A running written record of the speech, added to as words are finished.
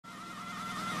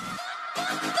Hey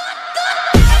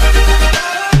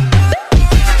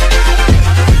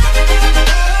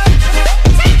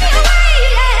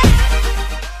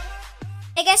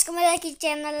guys, kembali lagi di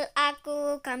channel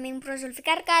aku Gaming Pro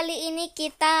Zulfikar. Kali ini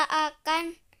kita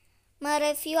akan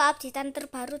mereview updatean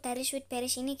terbaru dari Sweet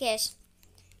Berries ini guys.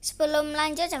 Sebelum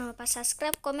lanjut jangan lupa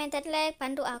subscribe, komen, dan like,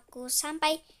 bantu aku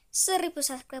sampai 1000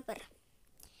 subscriber.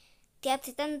 Di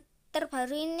updatean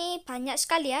terbaru ini banyak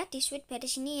sekali ya di Sweet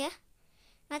Berries ini ya.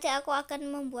 Nanti aku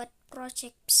akan membuat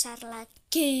project besar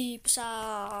lagi,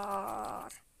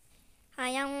 besar. Nah,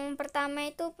 yang pertama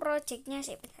itu projectnya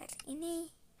sih bentar.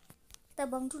 Ini kita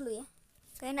buang dulu ya,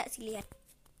 kayak enggak dilihat.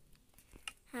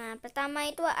 Nah, pertama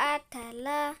itu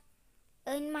adalah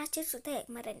ini masjid sudah ya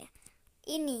kemarin ya.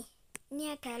 Ini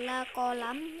adalah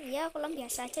kolam ya, kolam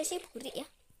biasa aja sih, burik ya.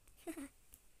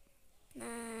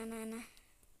 nah.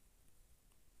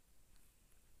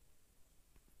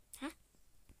 Hah?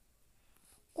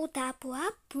 Kuda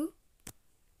abu-abu?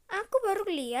 Aku baru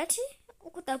lihat sih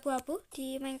kuda abu-abu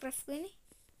di Minecraft ini.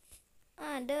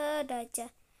 Ada aja.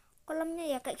 Kolamnya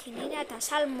ya kayak gini, ini ada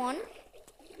salmon.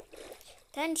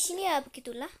 Dan di sini ya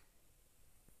begitulah.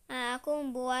 Nah, aku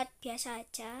membuat biasa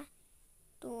aja.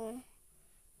 Tuh.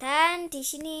 Dan di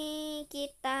sini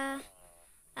kita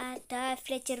ada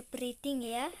villager breeding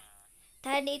ya.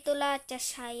 Dan itulah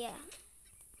chest saya.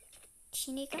 Di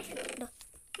sini kan. Loh,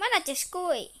 mana chest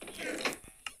kue?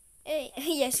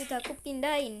 Ya sudah aku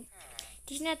pindahin.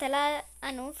 Di sini adalah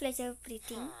villager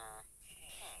breeding.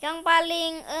 Yang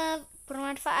paling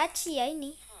bermanfaat sih ya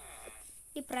ini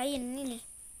Librarian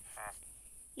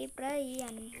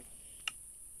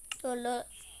Lolo,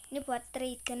 ini buat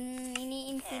trident,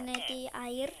 ini infinity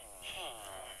air.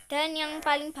 Dan yang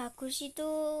paling bagus itu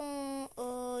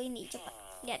ini, coba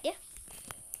lihat ya,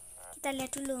 kita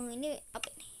lihat dulu ini apa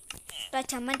ini,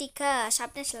 Rajaman 3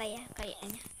 Sharpness lah ya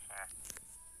kayaknya.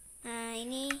 Nah,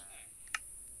 ini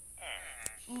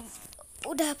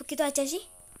udah begitu aja sih.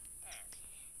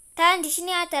 Dan di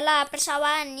sini adalah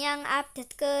persawahan yang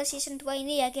update ke season 2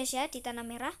 ini ya guys ya, di tanah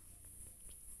merah.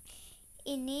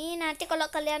 Ini nanti kalau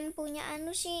kalian punya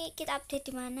sih kita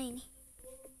update di mana ini.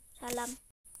 Salam.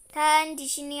 Dan di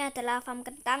sini adalah farm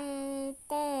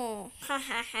kentangku.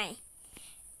 Hahaha.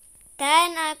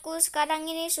 Dan aku sekarang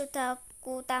ini sudah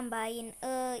aku tambahin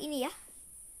ini ya.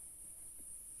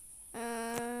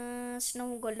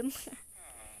 Snow golem.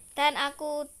 Dan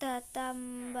aku udah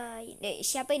tambahin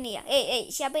siapa ini ya?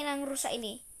 Siapa yang rusak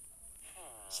ini?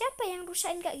 Siapa yang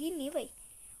rusakin kayak gini, woi?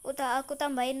 Udah aku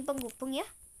tambahin penghubung ya.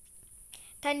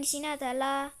 Dan di sini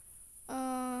adalah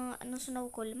snow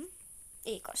golem.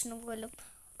 Kok snow golem?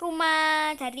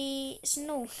 Rumah dari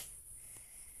snow.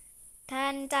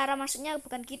 Dan cara masuknya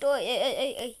bukan gitu.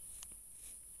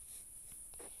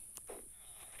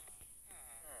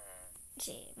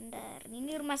 Bentar.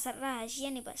 Ini rumah rahasia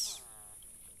nih, Bos.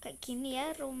 Kayak gini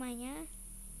ya rumahnya.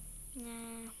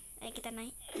 Nah, ayo kita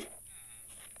naik.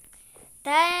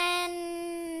 Dan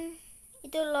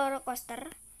itu roller coaster.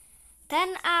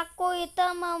 Dan aku itu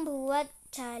membuat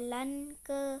jalan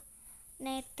ke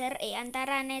nether,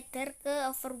 antara nether ke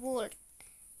overworld.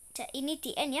 Ini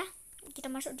di end ya.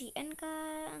 Kita masuk di end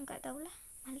kah? Enggak tahu lah,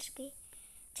 males ke.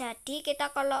 Jadi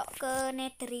kita kalau ke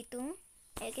nether itu,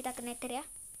 kita ke nether ya.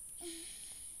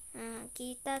 Nah,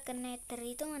 kita ke nether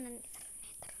itu mana?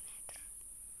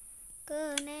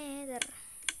 Ke nether.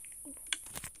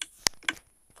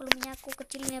 Volumenya aku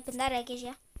kecilnya bentar ya guys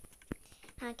ya.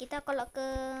 Nah, kita kalau ke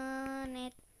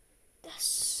nether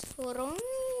burung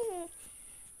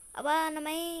apa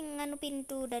namanya, nganu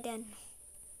pintu dadan.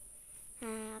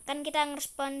 Nah, kan kita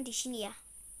ngerespon di sini ya.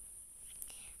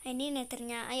 Nah, ini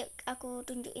nethernya. Ayo aku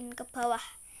tunjukin ke bawah.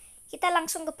 Kita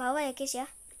langsung ke bawah ya guys ya.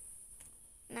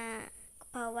 Nah, ke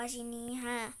bawah sini.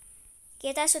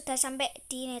 Kita sudah sampai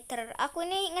di nether. Aku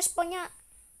ini ngesponnya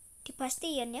di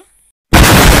bastion ya.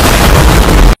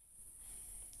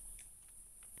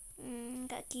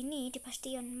 Kayak gini di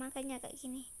bastion, makanya kayak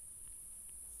gini.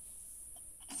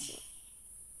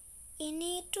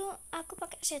 Ini tuh aku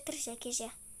pakai setters ya guys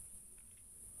ya.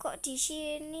 Kok di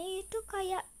sini tuh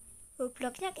kayak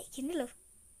bloknya kayak gini loh.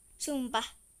 Sumpah.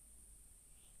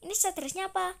 Ini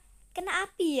settersnya apa? Kena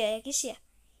api ya guys ya.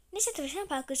 Ini settersnya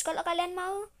bagus. Kalau kalian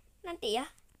mau nanti ya,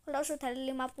 kalau sudah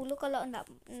 50, kalau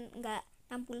enggak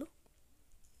 60,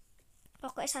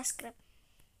 pokoknya subscribe.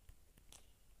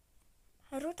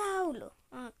 Baru tahu loh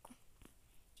aku.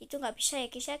 Itu nggak bisa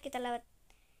ya guys ya, kita lewat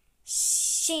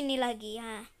sini lagi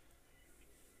ya.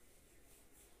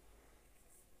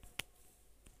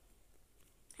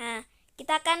 Nah,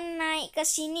 kita akan naik ke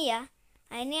sini ya.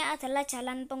 Nah, ini adalah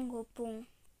jalan penghubung.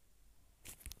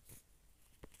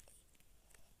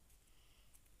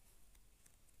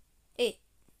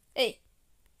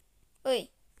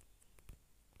 Oi,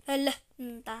 alah,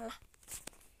 entahlah.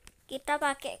 Kita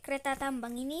pakai kereta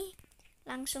tambang ini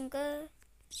langsung ke.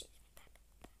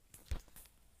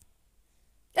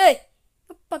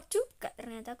 Ngebug juga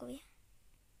ternyata aku ya.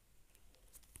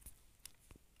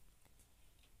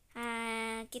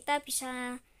 Nah, kita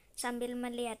bisa sambil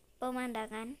melihat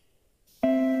pemandangan.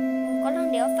 Kalau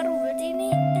di overworld ini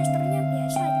testernya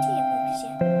biasa aja ya, bagus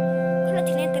ya. Kalau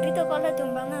di nether itu kalau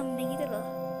jombang ngambing itu loh,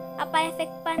 apa efek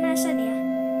panasan ya,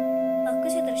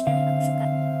 bagus ya terusnya, aku suka.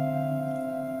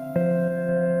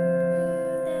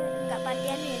 Nggak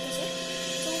patian ya guys ya,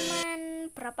 cuman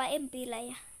berapa MB lah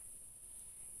ya,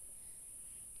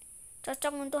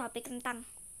 cocok untuk HP kentang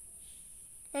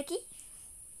lagi.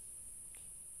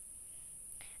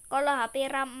 Kalau HP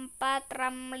RAM 4,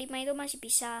 RAM 5 itu masih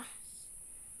bisa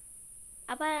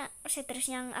apa setters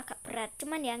yang agak berat,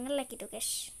 cuman ya nge-lag gitu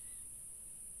guys.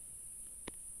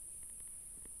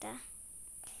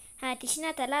 Nah, di sini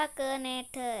adalah ke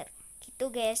nether gitu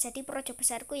guys. Jadi proyek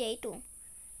besarku yaitu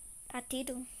tadi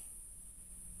itu.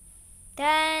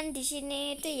 Dan di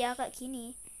sini itu ya kayak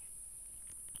gini.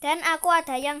 Dan aku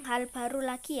ada yang hal baru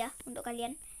lagi ya untuk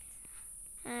kalian.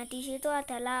 Nah, di situ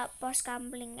adalah pos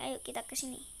kampling. Ayo kita ke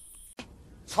sini.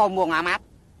 Sombong amat.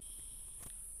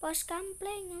 Pos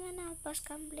kampling, mana pos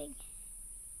kampling?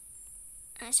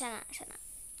 Ah, sana.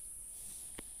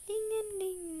 Ding ding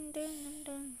ding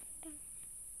ding.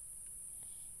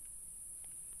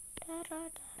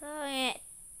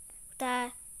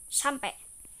 Udah sampai.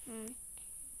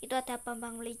 Itu ada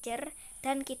bambang villager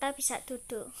dan kita bisa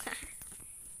duduk.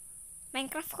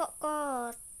 Minecraft kok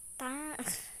kota.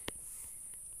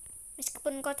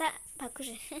 Meskipun kota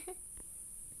bagus.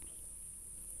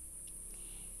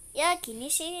 Ya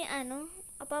gini sih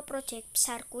apa project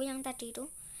besarku yang tadi itu.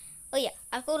 Oh ya,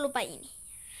 aku lupa ini.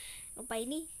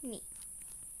 Ini.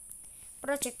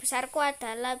 Project besarku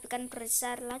adalah bukan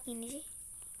besar lagi nih sih.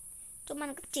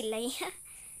 Cuman kecil lah ya.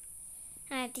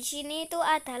 Nah, di sini itu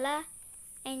adalah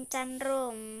enchant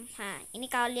room. Nah, ini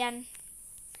kalian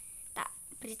tak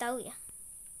beritahu ya.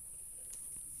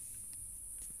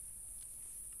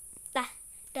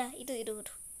 Dah itu.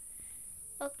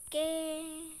 Oke.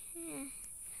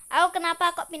 Aku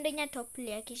kenapa kok pintunya double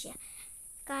ya guys ya?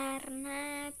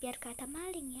 Karena biar gak ada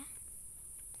maling ya.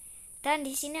 Dan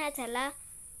di sini adalah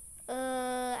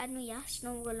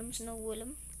snow golem.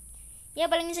 Ya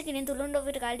paling segini dulu untuk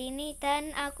video kali ini,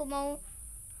 dan aku mau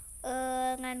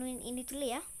nganuin ini dulu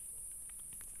ya.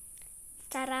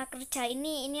 Cara kerja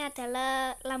ini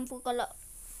adalah lampu kalau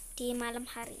di malam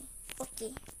hari.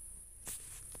 Oke.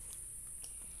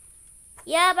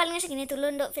 Ya paling segini dulu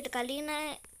untuk video kali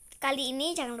ini.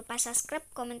 Jangan lupa subscribe,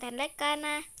 komen, dan like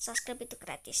karena subscribe itu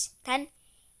gratis. Dan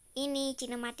ini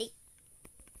kinematik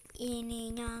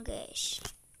ininya guys.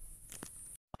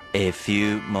 A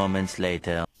few moments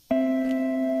later.